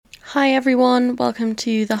Hi everyone, welcome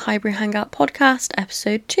to the Highbury Hangout podcast,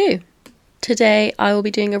 episode 2. Today I will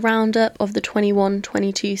be doing a roundup of the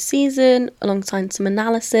 21-22 season alongside some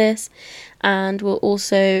analysis, and we'll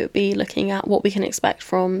also be looking at what we can expect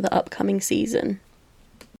from the upcoming season.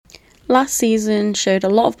 Last season showed a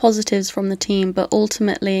lot of positives from the team, but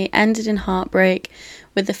ultimately ended in heartbreak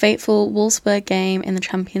with the fateful Wolfsburg game in the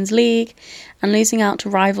Champions League and losing out to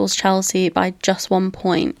rivals Chelsea by just 1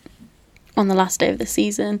 point. On the last day of the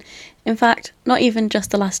season. In fact, not even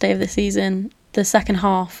just the last day of the season, the second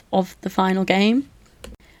half of the final game.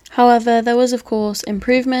 However, there was of course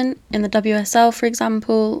improvement. In the WSL, for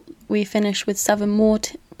example, we finished with 7 more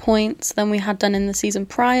points than we had done in the season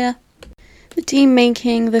prior. The team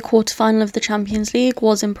making the quarterfinal of the Champions League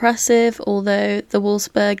was impressive, although the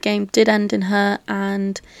Wolfsburg game did end in hurt,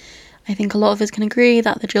 and I think a lot of us can agree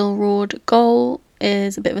that the Jill Roord goal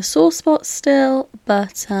is a bit of a sore spot still,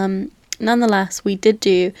 but nonetheless, we did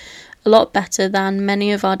do a lot better than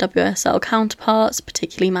many of our WSL counterparts,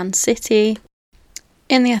 particularly Man City.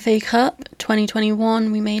 In the FA Cup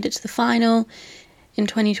 2021, we made it to the final. In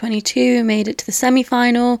 2022, we made it to the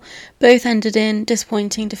semi-final. Both ended in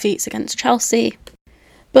disappointing defeats against Chelsea.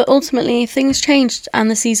 But ultimately, things changed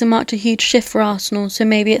and the season marked a huge shift for Arsenal, so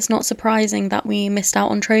maybe it's not surprising that we missed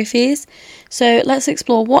out on trophies. So let's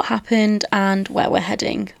explore what happened and where we're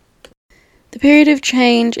heading. The period of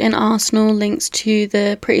change in Arsenal links to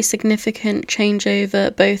the pretty significant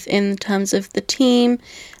changeover both in terms of the team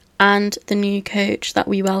and the new coach that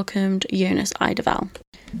we welcomed, Jonas Eidevall.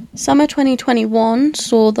 Summer 2021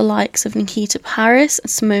 saw the likes of Nikita Parris,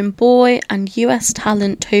 Simone Boy and US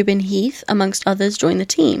talent Tobin Heath, amongst others, join the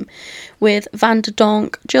team, with Van der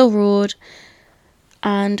Donk, Jill Roord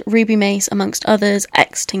and Ruby Mace, amongst others,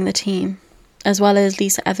 exiting the team, as well as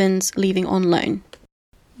Lisa Evans leaving on loan.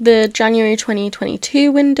 The January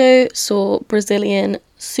 2022 window saw Brazilian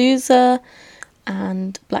Souza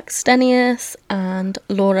and Blackstenius and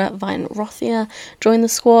Laura Weinrothia join the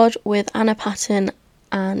squad, with Anna Patton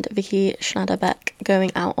and Vicky Schneiderbeck going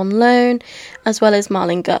out on loan, as well as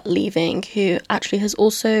Marlene Gutt leaving, who actually has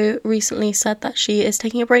also recently said that she is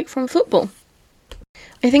taking a break from football.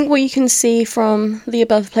 I think what you can see from the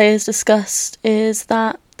above players discussed is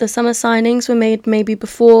that the summer signings were made maybe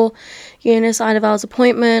before Jonas Eidevall's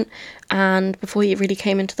appointment and before he really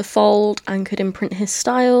came into the fold and could imprint his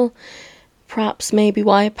style. Perhaps maybe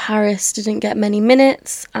why Parris didn't get many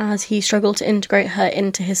minutes, as he struggled to integrate her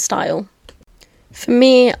into his style. For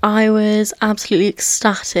me, I was absolutely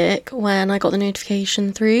ecstatic when I got the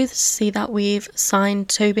notification through to see that we've signed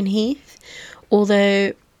Tobin Heath,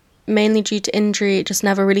 although mainly due to injury it just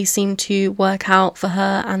never really seemed to work out for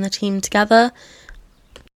her and the team together.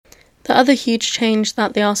 The other huge change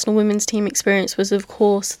that the Arsenal women's team experienced was, of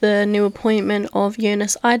course, the new appointment of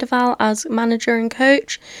Jonas Eidevall as manager and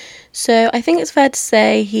coach. So I think it's fair to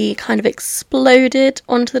say he kind of exploded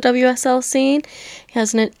onto the WSL scene. He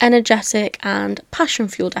has an energetic and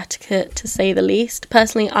passion-fueled etiquette, to say the least.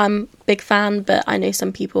 Personally, I'm a big fan, but I know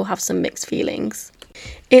some people have some mixed feelings.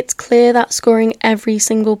 It's clear that scoring every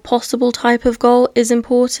single possible type of goal is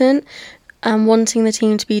important, and wanting the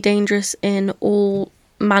team to be dangerous in all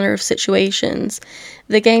manner of situations.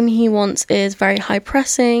 The game he wants is very high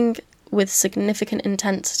pressing with significant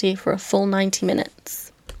intensity for a full 90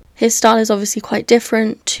 minutes. His style is obviously quite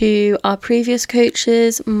different to our previous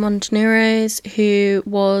coaches, Montenegro's, who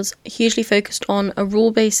was hugely focused on a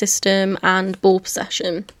rule-based system and ball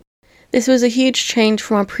possession. This was a huge change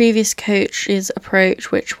from our previous coach's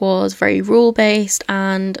approach, which was very rule-based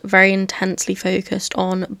and very intensely focused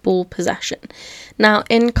on ball possession. Now,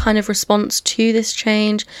 in kind of response to this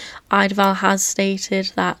change, Eidevall has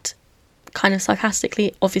stated that, kind of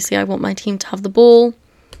sarcastically, obviously I want my team to have the ball,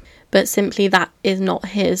 but simply that is not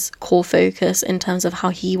his core focus in terms of how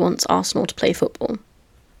he wants Arsenal to play football.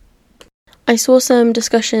 I saw some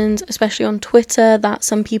discussions, especially on Twitter, that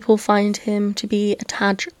some people find him to be a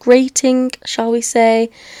tad grating, shall we say,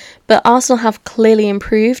 but Arsenal have clearly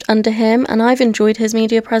improved under him, and I've enjoyed his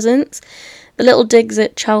media presence. The little digs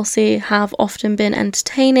at Chelsea have often been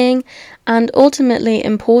entertaining and ultimately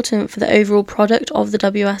important for the overall product of the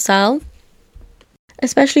WSL,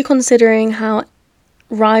 especially considering how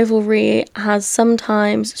rivalry has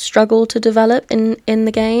sometimes struggled to develop in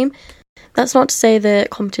the game. That's not to say the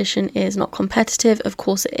competition is not competitive, of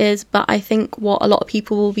course it is, but I think what a lot of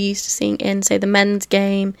people will be used to seeing in, say, the men's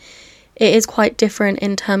game, it is quite different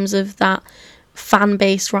in terms of that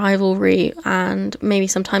fan-based rivalry and maybe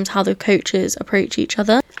sometimes how the coaches approach each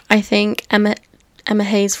other. I think Emma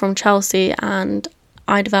Hayes from Chelsea and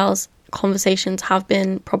Eidevall's conversations have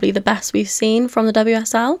been probably the best we've seen from the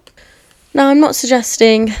WSL. Now, I'm not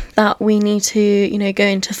suggesting that we need to, go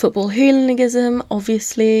into football hooliganism.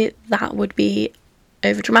 Obviously, that would be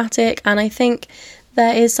overdramatic, and I think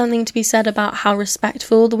there is something to be said about how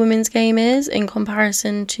respectful the women's game is in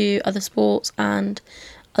comparison to other sports and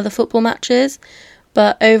other football matches.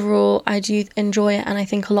 But overall, I do enjoy it, and I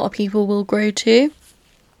think a lot of people will grow too.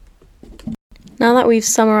 Now that we've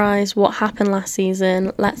summarised what happened last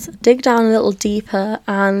season, let's dig down a little deeper,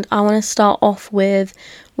 and I want to start off with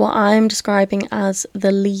what I'm describing as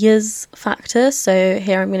the Leah's factor. So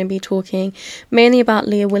here I'm going to be talking mainly about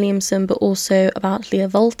Leah Williamson, but also about Lia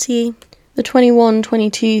Wälti. The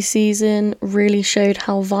 21-22 season really showed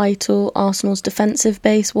how vital Arsenal's defensive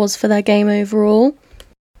base was for their game overall.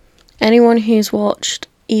 Anyone who's watched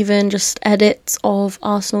even just edits of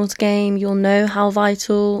Arsenal's game, you'll know how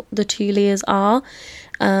vital the two Leahs are.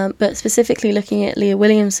 But specifically looking at Leah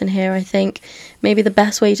Williamson here, I think maybe the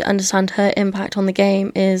best way to understand her impact on the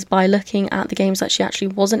game is by looking at the games that she actually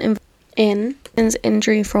wasn't involved in. Leah's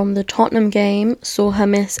injury from the Tottenham game saw her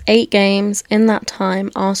miss 8 games. In that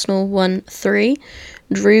time, Arsenal won 3,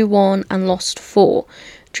 drew 1 and lost 4.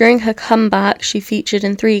 During her comeback, she featured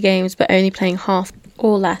in 3 games but only playing half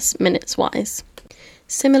or less minutes-wise.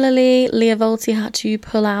 Similarly, Lia Wälti had to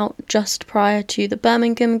pull out just prior to the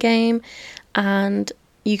Birmingham game, and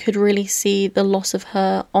you could really see the loss of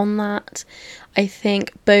her on that. I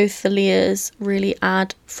think both the Leahs really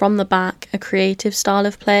add from the back a creative style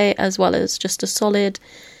of play as well as just a solid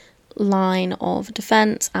line of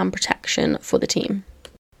defence and protection for the team.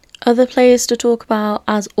 Other players to talk about,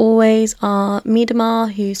 as always, are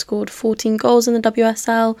Miedema, who scored 14 goals in the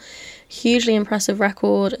WSL. Hugely impressive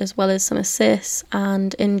record, as well as some assists,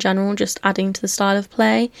 and in general just adding to the style of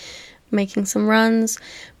play, making some runs.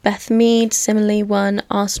 Beth Mead similarly won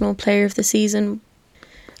Arsenal Player of the Season,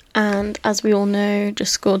 and as we all know,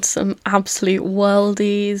 just scored some absolute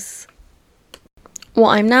worldies.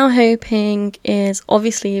 What I'm now hoping is,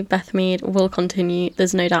 obviously, Beth Mead will continue,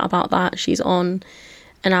 there's no doubt about that. She's on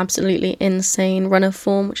an absolutely insane run of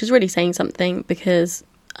form, which is really saying something, because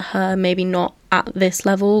her maybe not at this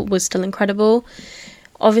level was still incredible.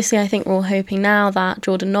 Obviously, I think we're all hoping now that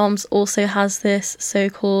Jordan Noms also has this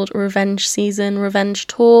so-called revenge season, revenge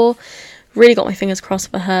tour. Really got my fingers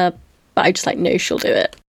crossed for her, but I just know she'll do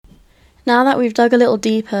it. Now that we've dug a little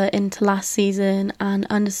deeper into last season and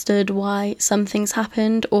understood why some things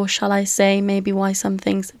happened, or shall I say maybe why some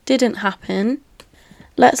things didn't happen,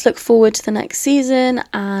 let's look forward to the next season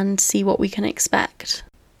and see what we can expect.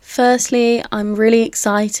 Firstly, I'm really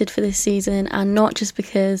excited for this season, and not just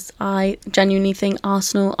because I genuinely think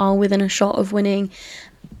Arsenal are within a shot of winning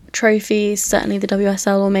trophies, certainly the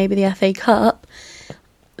WSL or maybe the FA Cup.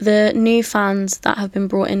 The new fans that have been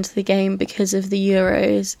brought into the game because of the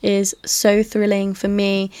Euros is so thrilling for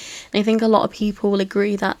me. And I think a lot of people will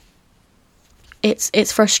agree that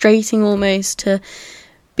it's frustrating almost to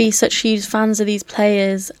be such huge fans of these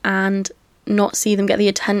players and not see them get the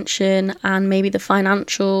attention and maybe the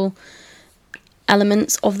financial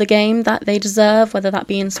elements of the game that they deserve, whether that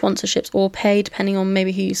be in sponsorships or pay, depending on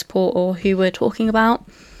maybe who you support or who we're talking about.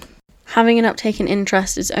 Having an uptake in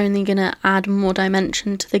interest is only going to add more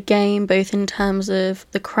dimension to the game, both in terms of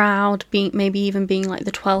the crowd, maybe even being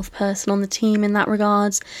the 12th person on the team in that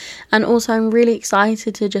regards. And also I'm really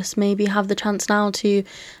excited to just maybe have the chance now to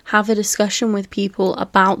have a discussion with people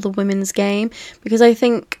about the women's game, because I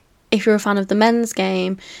think if you're a fan of the men's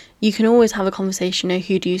game, you can always have a conversation,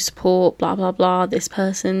 who do you support, blah, blah, blah, this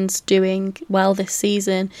person's doing well this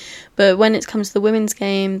season. But when it comes to the women's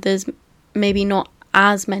game, there's maybe not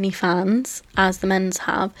as many fans as the men's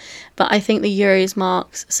have. But I think the Euros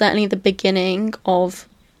marks certainly the beginning of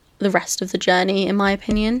the rest of the journey, in my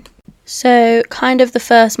opinion. So kind of the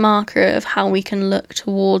first marker of how we can look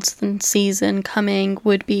towards the season coming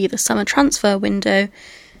would be the summer transfer window.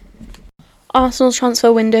 Arsenal's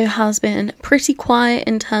transfer window has been pretty quiet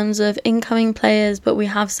in terms of incoming players, but we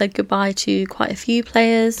have said goodbye to quite a few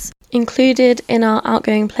players. Included in our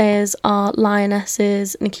outgoing players are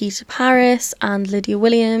Lionesses Nikita Parris and Lydia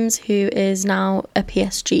Williams, who is now a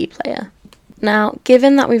PSG player. Now,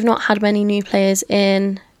 given that we've not had many new players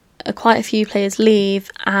in, quite a few players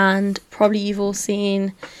leave, and probably you've all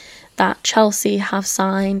seen that Chelsea have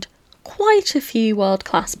signed quite a few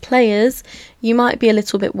world-class players, you might be a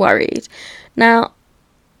little bit worried. Now,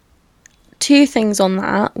 2 things on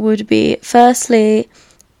that would be, firstly,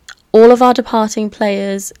 all of our departing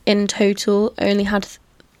players in total only had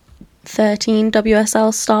 13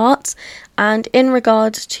 WSL starts, and in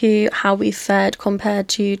regards to how we fared compared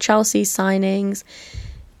to Chelsea's signings,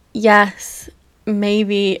 yes,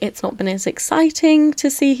 maybe it's not been as exciting to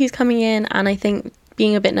see who's coming in, and I think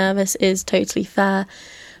being a bit nervous is totally fair,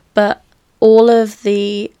 but all of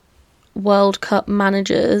the World Cup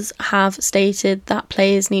managers have stated that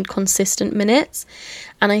players need consistent minutes,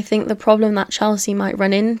 and I think the problem that Chelsea might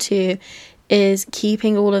run into is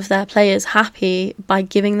keeping all of their players happy by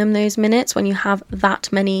giving them those minutes when you have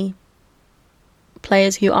that many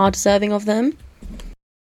players who are deserving of them.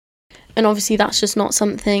 And obviously that's just not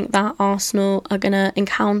something that Arsenal are going to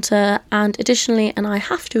encounter. And additionally, and I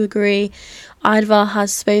have to agree, Eidevall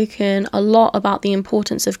has spoken a lot about the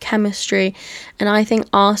importance of chemistry, and I think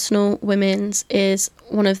Arsenal Women's is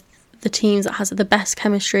one of the teams that has the best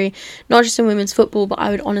chemistry, not just in women's football, but I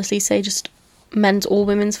would honestly say just men's or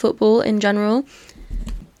women's football in general.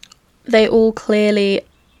 They all clearly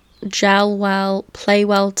gel well, play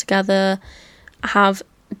well together, have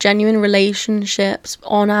genuine relationships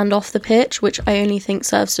on and off the pitch, which I only think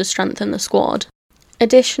serves to strengthen the squad.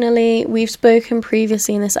 Additionally, we've spoken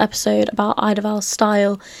previously in this episode about Eidevall's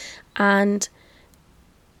style, and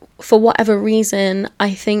for whatever reason,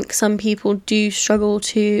 I think some people do struggle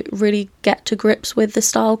to really get to grips with the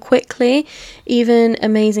style quickly. Even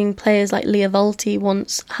amazing players like Lia Volti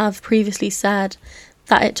once have previously said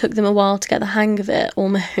that it took them a while to get the hang of it,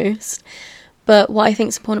 almost. But what I think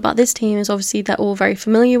is important about this team is obviously they're all very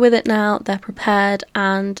familiar with it now, they're prepared,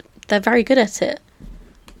 and they're very good at it.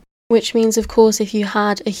 Which means, of course, if you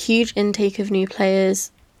had a huge intake of new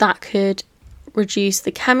players, that could reduce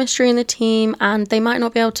the chemistry in the team and they might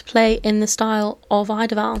not be able to play in the style of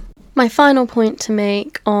Eidevall. My final point to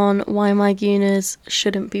make on why my Gunners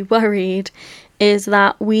shouldn't be worried is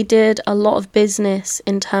that we did a lot of business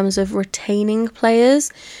in terms of retaining players,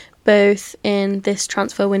 both in this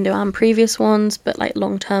transfer window and previous ones, but like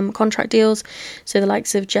long-term contract deals. So the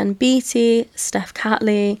likes of Jen Beattie, Steph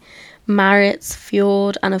Catley, Maritz,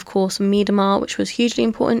 Fjord, and of course Miedemar, which was hugely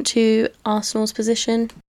important to Arsenal's position.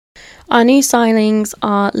 Our new signings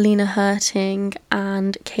are Lena Hurting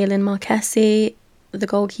and Kaylin Marquesi, the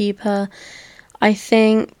goalkeeper. I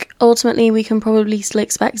think ultimately we can probably still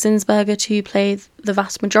expect Zinsberger to play the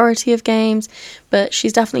vast majority of games, but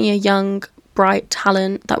she's definitely a young, bright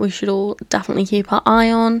talent that we should all definitely keep our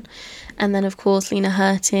eye on. And then of course Lena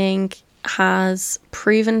Hurting has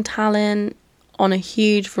proven talent on a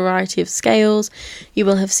huge variety of scales. You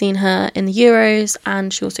will have seen her in the Euros,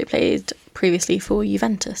 and she also played previously for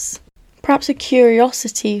Juventus. Perhaps a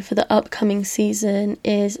curiosity for the upcoming season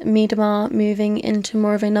is Miedemar moving into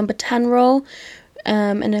more of a number 10 role,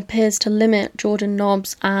 and appears to limit Jordan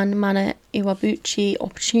Nobbs and Mana Iwabuchi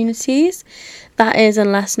opportunities. That is,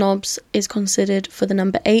 unless Nobbs is considered for the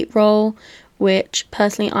number 8 role, which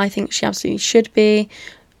personally I think she absolutely should be.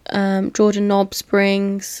 Jordan Nobbs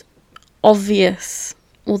brings obvious,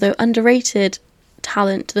 although underrated,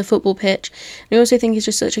 talent to the football pitch. And I also think he's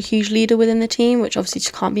just such a huge leader within the team, which obviously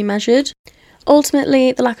just can't be measured.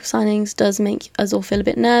 Ultimately, the lack of signings does make us all feel a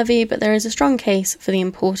bit nervy, but there is a strong case for the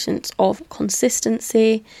importance of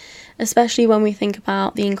consistency, especially when we think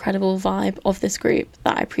about the incredible vibe of this group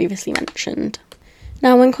that I previously mentioned.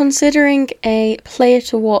 Now, when considering a player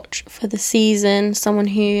to watch for the season, someone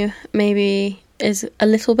who maybe is a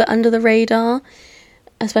little bit under the radar,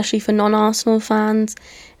 especially for non-Arsenal fans,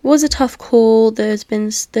 it was a tough call. There's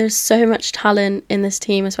so much talent in this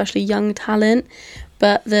team, especially young talent,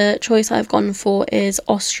 but the choice I've gone for is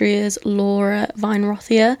Austria's Laura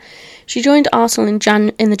Weinrother. She joined Arsenal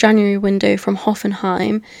in the January window from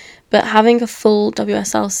Hoffenheim, but having a full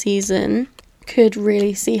WSL season could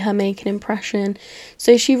really see her make an impression.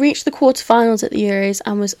 So she reached the quarterfinals at the Euros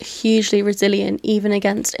and was hugely resilient, even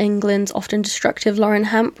against England's often destructive Lauren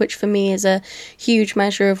Hemp, which for me is a huge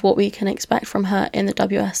measure of what we can expect from her in the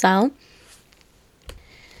WSL.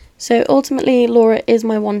 So ultimately, Laura is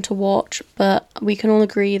my one to watch, but we can all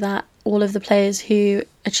agree that all of the players who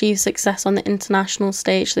achieve success on the international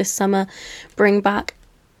stage this summer bring back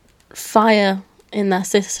fire in their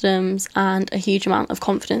systems and a huge amount of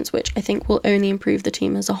confidence, which I think will only improve the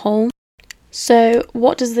team as a whole. So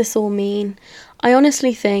what does this all mean? I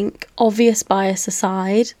honestly think, obvious bias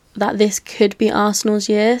aside, that this could be Arsenal's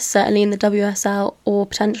year, certainly in the WSL or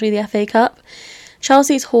potentially the FA Cup.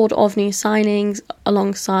 Chelsea's hoard of new signings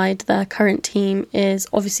alongside their current team is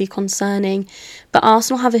obviously concerning, but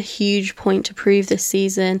Arsenal have a huge point to prove this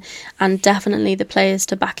season and definitely the players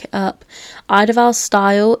to back it up. Eidevall's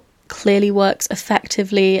style clearly works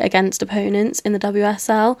effectively against opponents in the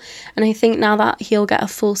WSL, and I think now that he'll get a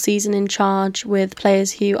full season in charge with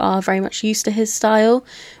players who are very much used to his style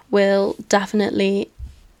will definitely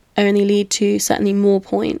only lead to certainly more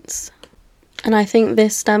points. And I think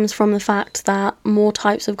this stems from the fact that more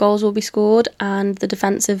types of goals will be scored and the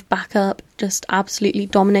defensive backup just absolutely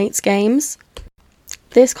dominates games.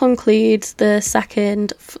 This concludes the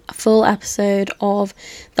second full episode of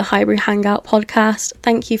the Highbury Hangout podcast.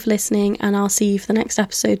 Thank you for listening, and I'll see you for the next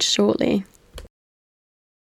episode shortly.